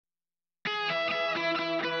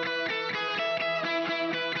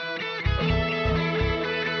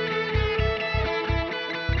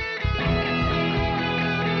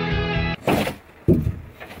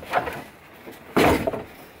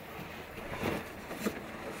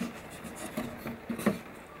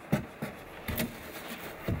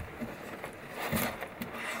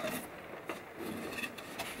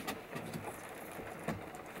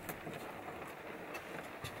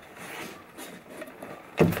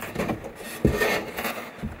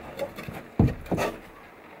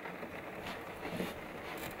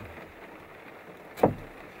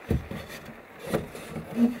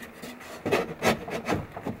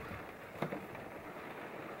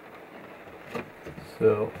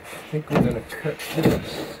So I think we're going to cut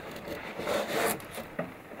this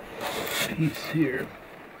piece here.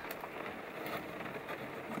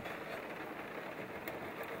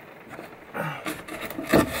 I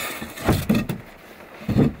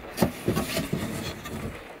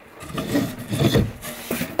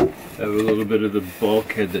have a little bit of the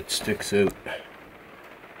bulkhead that sticks out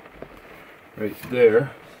right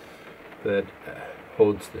there that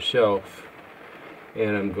holds the shelf,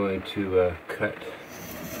 and I'm going to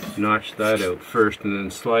notch that out first and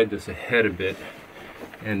then slide this ahead a bit,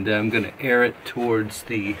 and I'm going to air it towards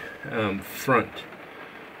the front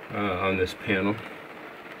on this panel,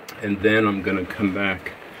 and then I'm going to come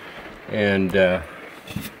back and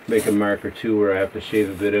make a mark or two where I have to shave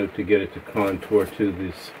a bit out to get it to contour to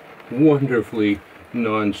this wonderfully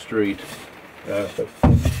non-straight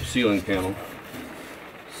ceiling panel.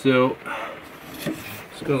 So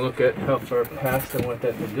just going to look at how far past I want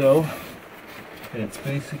that to go, and it's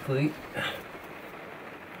basically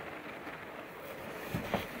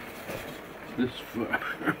this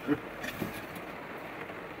far.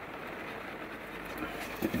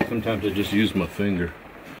 Sometimes I just use my finger.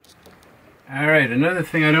 Alright, another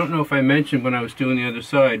thing I don't know if I mentioned when I was doing the other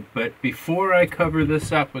side, but before I cover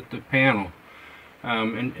this up with the panel,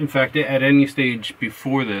 and in fact at any stage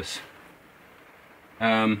before this,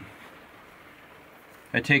 I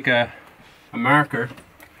take a marker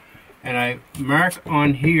and I mark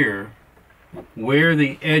on here where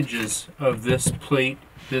the edges of this plate,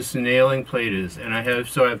 this nailing plate is, and I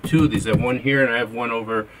have two of these. I have one here and I have one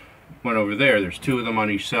over there. There's two of them on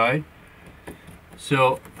each side.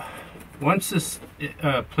 So once this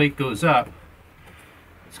plate goes up,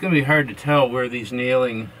 it's going to be hard to tell where these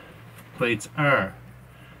nailing plates are.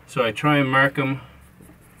 So I try and mark them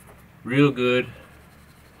real good,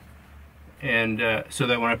 and so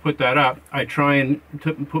that when I put that up, I try and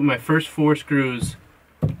put my first 4 screws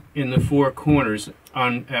in the 4 corners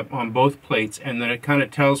on both plates, and then it kind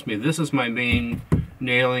of tells me this is my main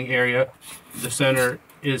nailing area. The center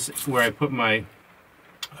is where I put my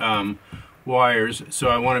wires, so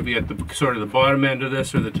I want to be at the sort of the bottom end of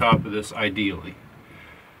this or the top of this ideally.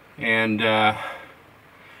 And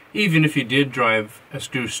even if you did drive a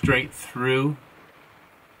screw straight through,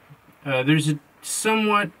 there's a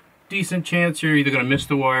somewhat decent chance you're either going to miss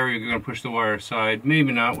the wire or you're going to push the wire aside.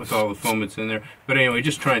 Maybe not with all the foam that's in there, but anyway,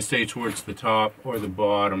 just try and stay towards the top or the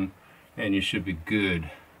bottom and you should be good.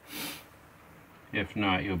 If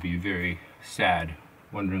not, you'll be very sad,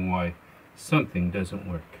 wondering why something doesn't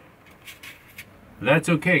work. That's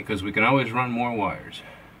okay, because we can always run more wires.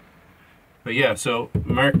 But yeah, so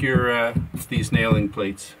mark your these nailing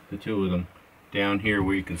plates, the 2 of them, down here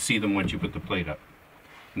where you can see them once you put the plate up.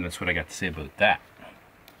 And that's what I got to say about that.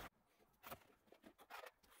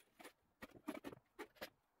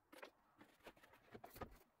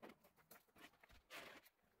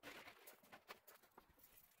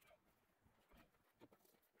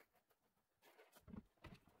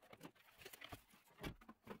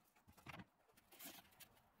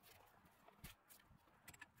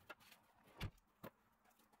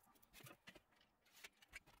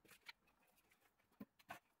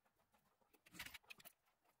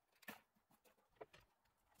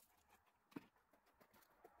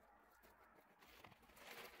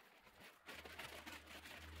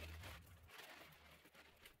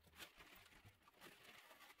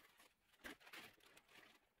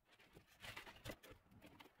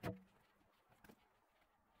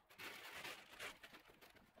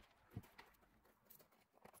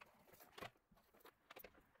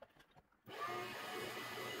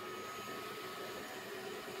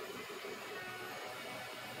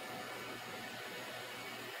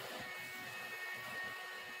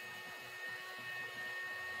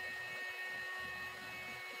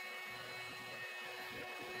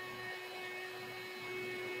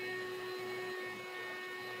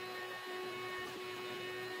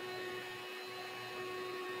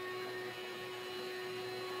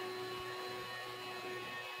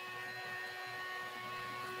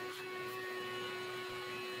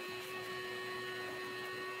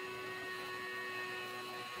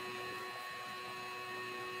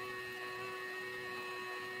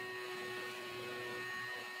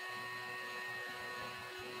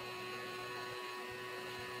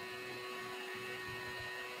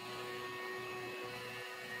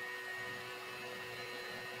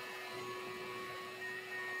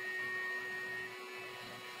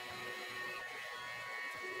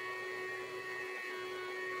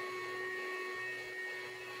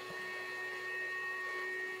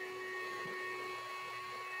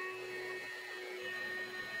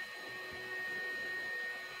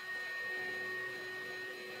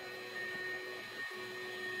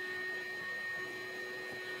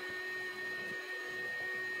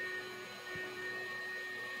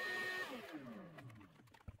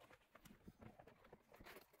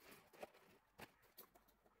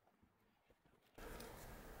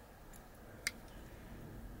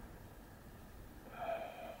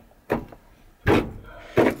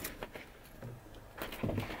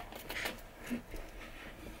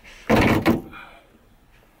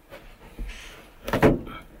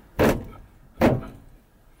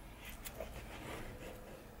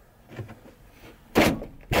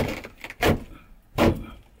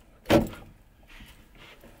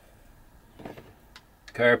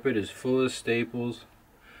 carpet is full of staples.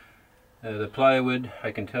 The plywood,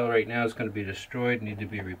 I can tell right now, is going to be destroyed, need to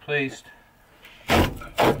be replaced.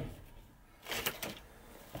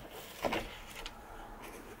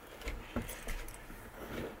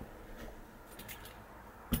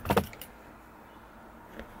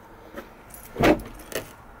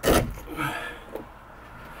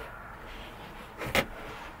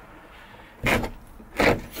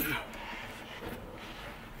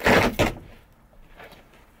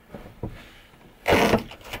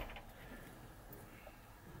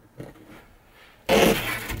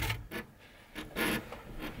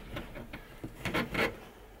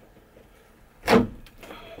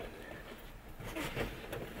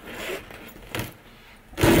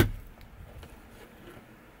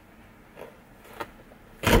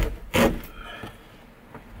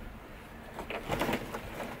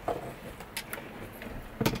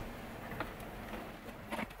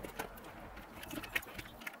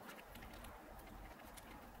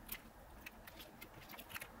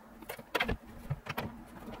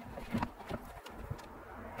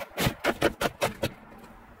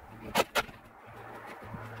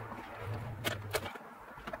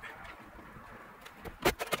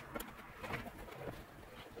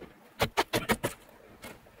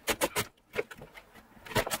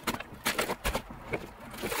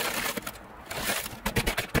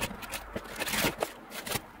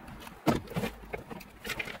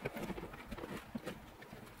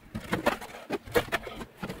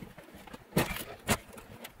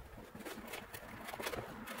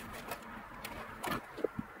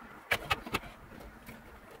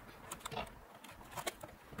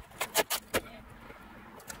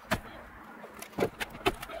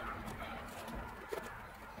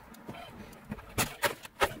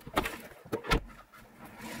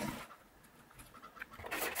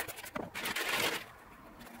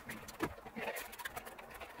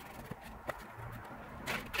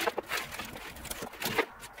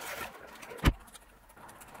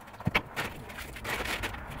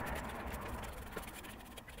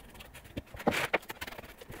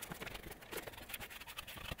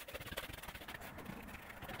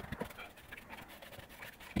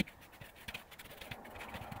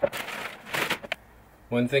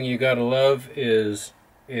 One thing you gotta love is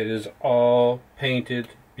it is all painted,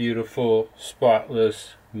 beautiful,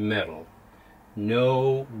 spotless metal.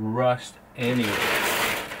 No rust anywhere.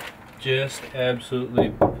 Just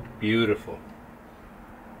absolutely beautiful.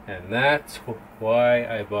 And that's why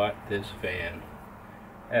I bought this van.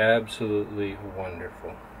 Absolutely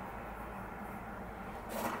wonderful.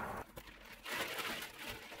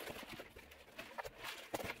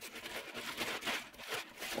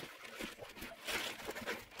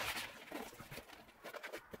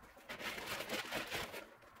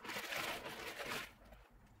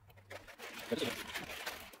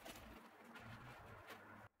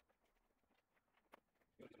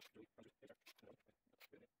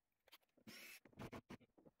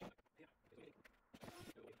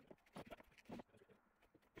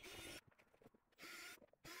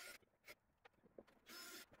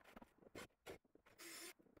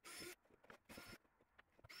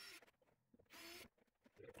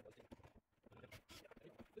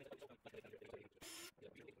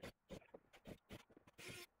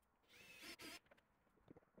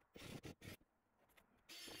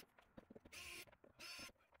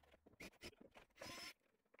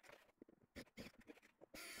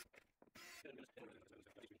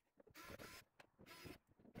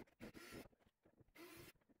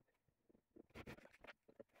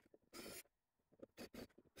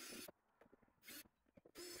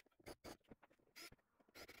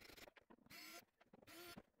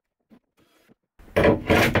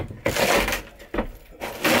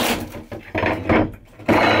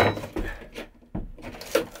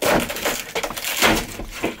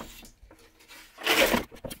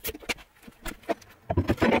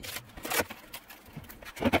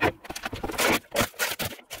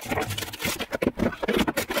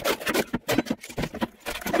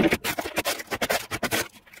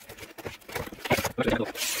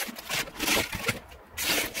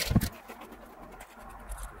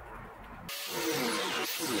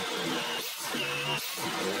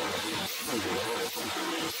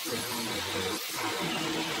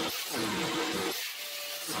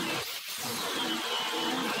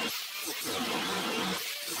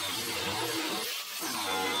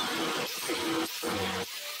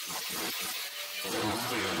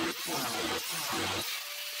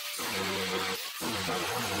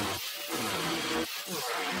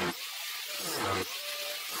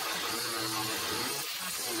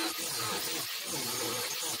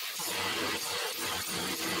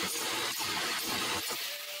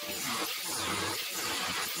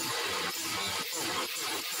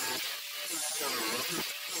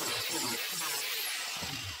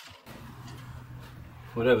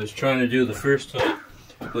 what I was trying to do the first time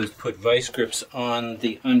was put vice grips on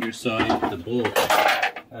the underside of the bolt,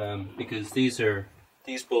 because these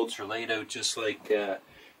bolts are laid out just like the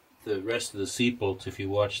rest of the seat bolts. If you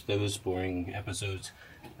watch those boring episodes,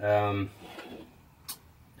 the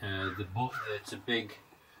bolt, it's a big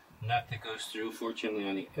nut that goes through, fortunately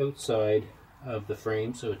on the outside of the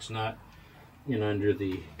frame, so it's not in under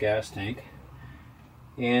the gas tank,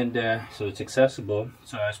 and so it's accessible.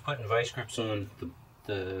 So I was putting vice grips on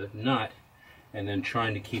the nut and then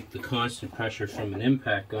trying to keep the constant pressure from an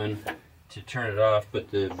impact gun to turn it off, but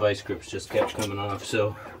the vice grips just kept coming off.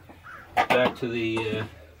 So back to the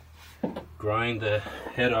grind the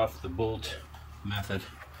head off the bolt method.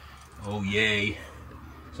 Oh yay.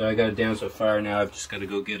 So I got it down so far. Now I've just got to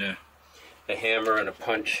go get a hammer and a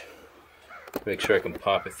punch, make sure I can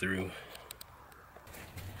pop it through.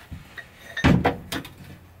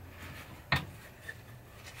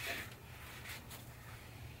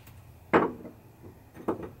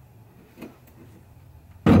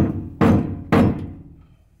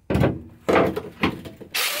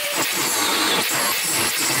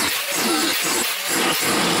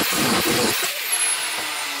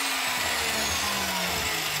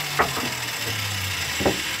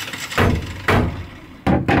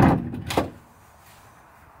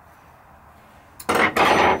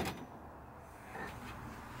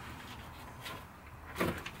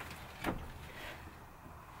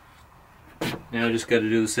 Now I just got to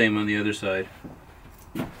do the same on the other side.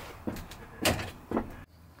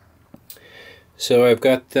 So I've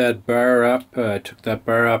got that bar up. I took that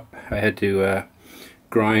bar up. I had to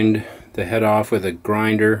grind the head off with a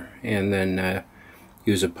grinder and then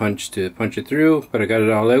use a punch to punch it through, but I got it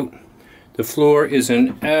all out. The floor is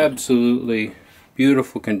in absolutely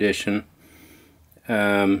beautiful condition.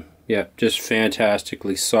 Yeah, just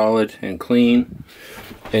fantastically solid and clean.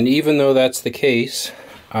 And even though that's the case,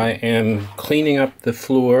 I am cleaning up the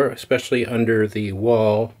floor, especially under the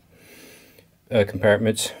wall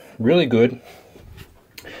compartments, really good.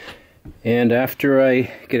 And after I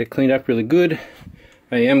get it cleaned up really good,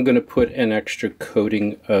 I am going to put an extra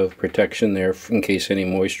coating of protection there in case any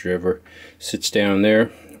moisture ever sits down there.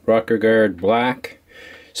 Rocker guard black.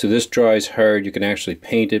 So this dries hard, you can actually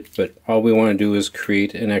paint it, but all we want to do is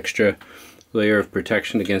create an extra layer of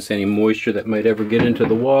protection against any moisture that might ever get into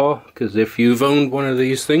the wall, because if you've owned one of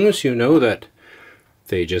these things, you know that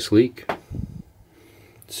they just leak.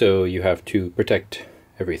 So you have to protect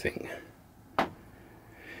everything.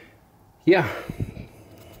 Yeah.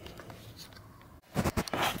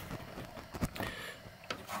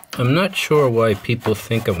 I'm not sure why people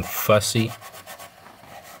think I'm fussy.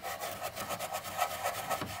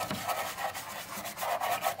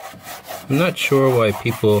 I'm not sure why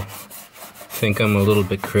people think I'm a little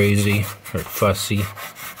bit crazy or fussy.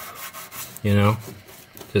 You know,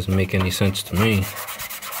 doesn't make any sense to me.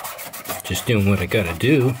 Just doing what I gotta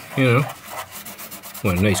do, you know.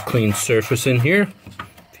 Want a nice clean surface in here.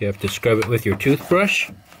 If you have to scrub it with your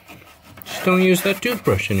toothbrush, just don't use that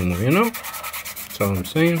toothbrush anymore, you know? That's all I'm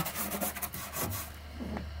saying.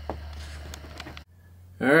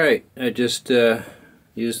 Alright, I just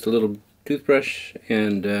used a little toothbrush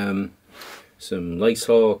and some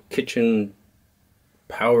Lysol kitchen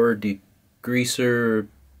power degreaser,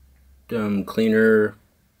 cleaner,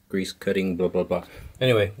 grease cutting, blah blah blah.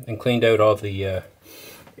 Anyway, and cleaned out all the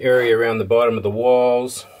area around the bottom of the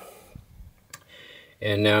walls.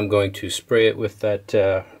 And now I'm going to spray it with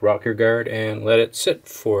that rocker guard and let it sit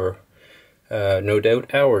for no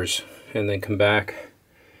doubt hours, and then come back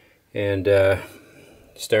and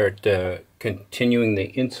start continuing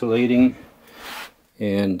the insulating,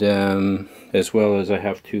 and as well as I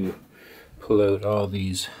have to pull out all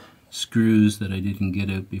these screws that I didn't get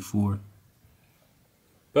out before.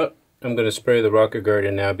 But I'm going to spray the rocker guard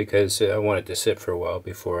in now because I want it to sit for a while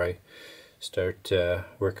before I start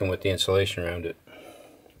working with the insulation around it.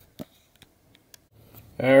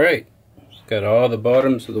 Alright, got all the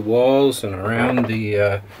bottoms of the walls and around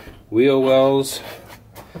the wheel wells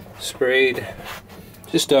sprayed,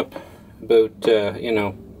 just up about, you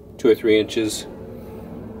know, 2 or 3 inches,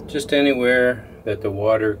 just anywhere that the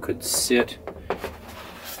water could sit.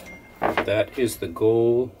 That is the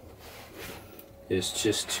goal, is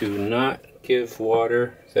just to not give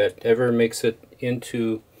water that ever makes it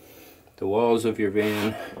into the walls of your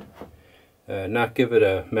van, not give it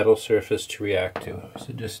a metal surface to react to.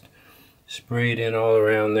 So just spray it in all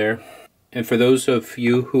around there. And for those of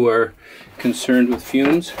you who are concerned with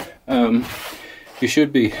fumes, you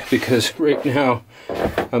should be, because right now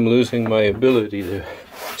I'm losing my ability to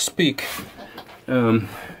speak.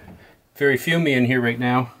 Very fumey in here right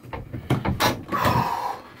now.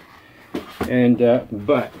 And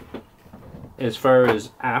but as far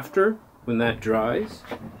as after, when that dries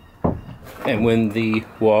and when the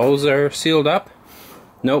walls are sealed up,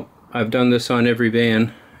 nope, I've done this on every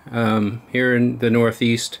van. Here in the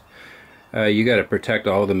Northeast, you got to protect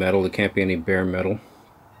all the metal. There can't be any bare metal.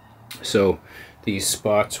 So these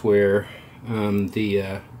spots where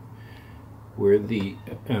the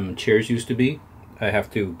chairs used to be, I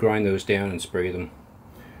have to grind those down and spray them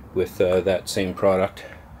with that same product.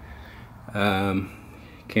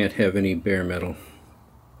 Can't have any bare metal.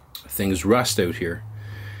 Things rust out here.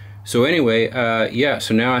 So anyway, yeah,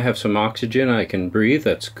 so now I have some oxygen. I can breathe.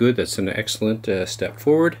 That's good. That's an excellent step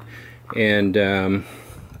forward. And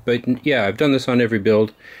but yeah, I've done this on every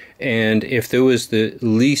build, and if there was the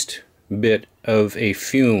least bit of a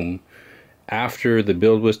fume after the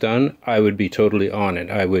build was done, I would be totally on it.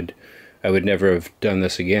 I would never have done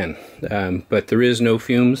this again. But there is no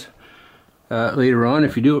fumes later on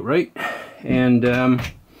if you do it right, and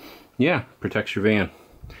yeah, protects your van.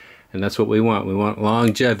 And that's what we want. We want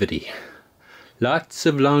longevity. Lots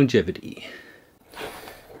of longevity.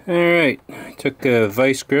 Alright, I took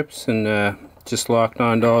vice grips and just locked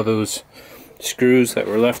onto all those screws that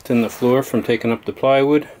were left in the floor from taking up the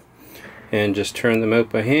plywood, and just turned them out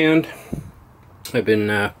by hand. I've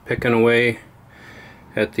been picking away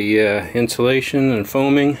at the insulation and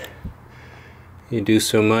foaming. You do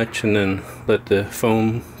so much and then let the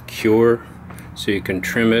foam cure so you can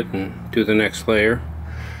trim it and do the next layer.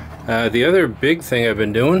 The other big thing I've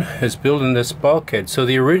been doing is building this bulkhead. So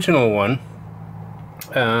the original one,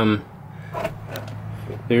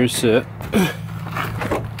 there's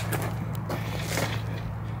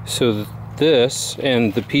so this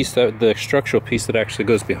and the piece that the structural piece that actually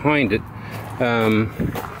goes behind it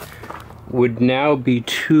would now be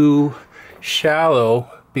too shallow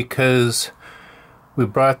because we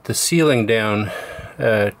brought the ceiling down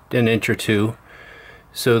an inch or two,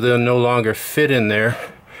 so they'll no longer fit in there.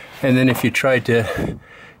 And then if you tried to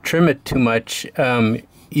trim it too much,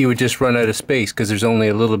 you would just run out of space because there's only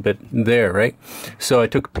a little bit there, right? So I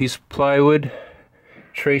took a piece of plywood,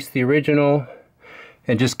 traced the original,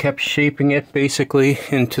 and just kept shaping it basically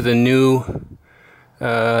into the new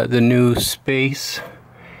space,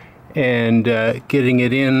 and getting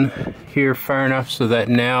it in here far enough so that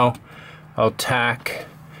now I'll tack,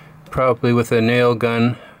 probably with a nail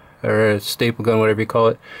gun or a staple gun, whatever you call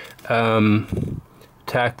it,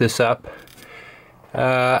 tack this up.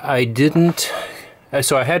 I didn't,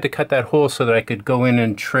 so I had to cut that hole so that I could go in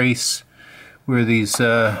and trace where these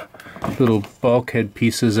little bulkhead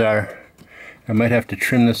pieces are. I might have to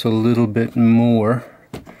trim this a little bit more,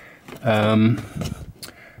 but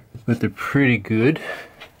they're pretty good.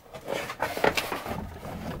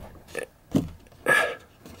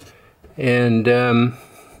 And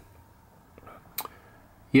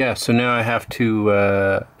yeah, so now I have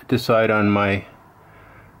to decide on my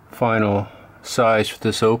final size for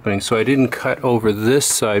this opening. So I didn't cut over this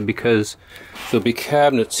side because there'll be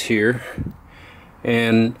cabinets here,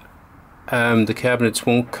 and the cabinets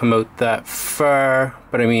won't come out that far,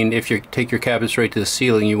 but I mean, if you take your cabinets right to the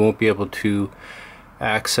ceiling, you won't be able to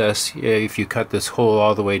access. If you cut this hole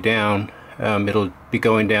all the way down, it'll be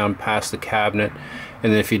going down past the cabinet,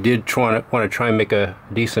 and then if you did want to try and make a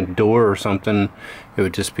decent door or something, it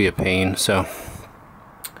would just be a pain. So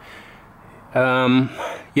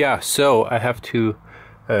yeah, so I have to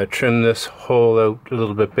trim this hole out a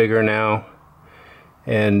little bit bigger now,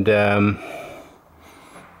 and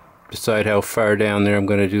decide how far down there I'm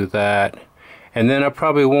going to do that. And then I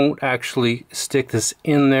probably won't actually stick this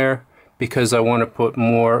in there because I want to put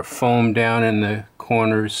more foam down in the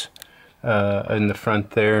corners in the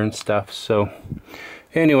front there and stuff. So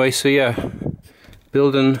anyway, so yeah,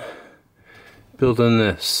 building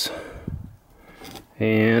this,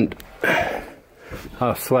 and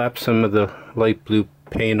I'll slap some of the light blue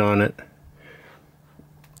paint on it.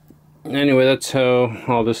 Anyway, that's how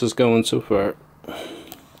all this is going so far.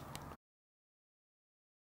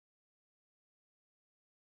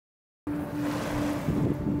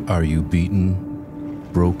 Are you beaten,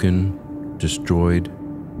 broken, destroyed,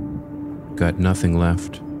 got nothing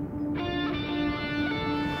left?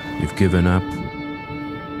 You've given up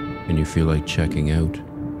and you feel like checking out?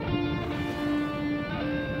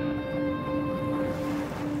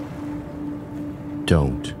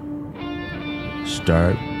 Don't.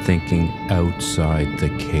 Start thinking outside the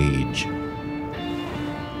cage.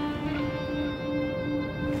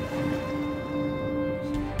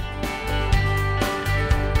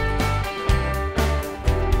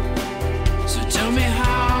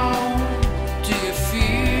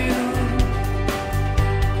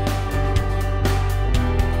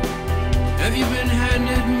 Have you been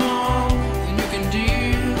handed more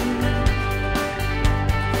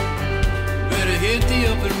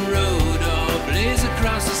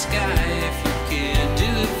across the sky if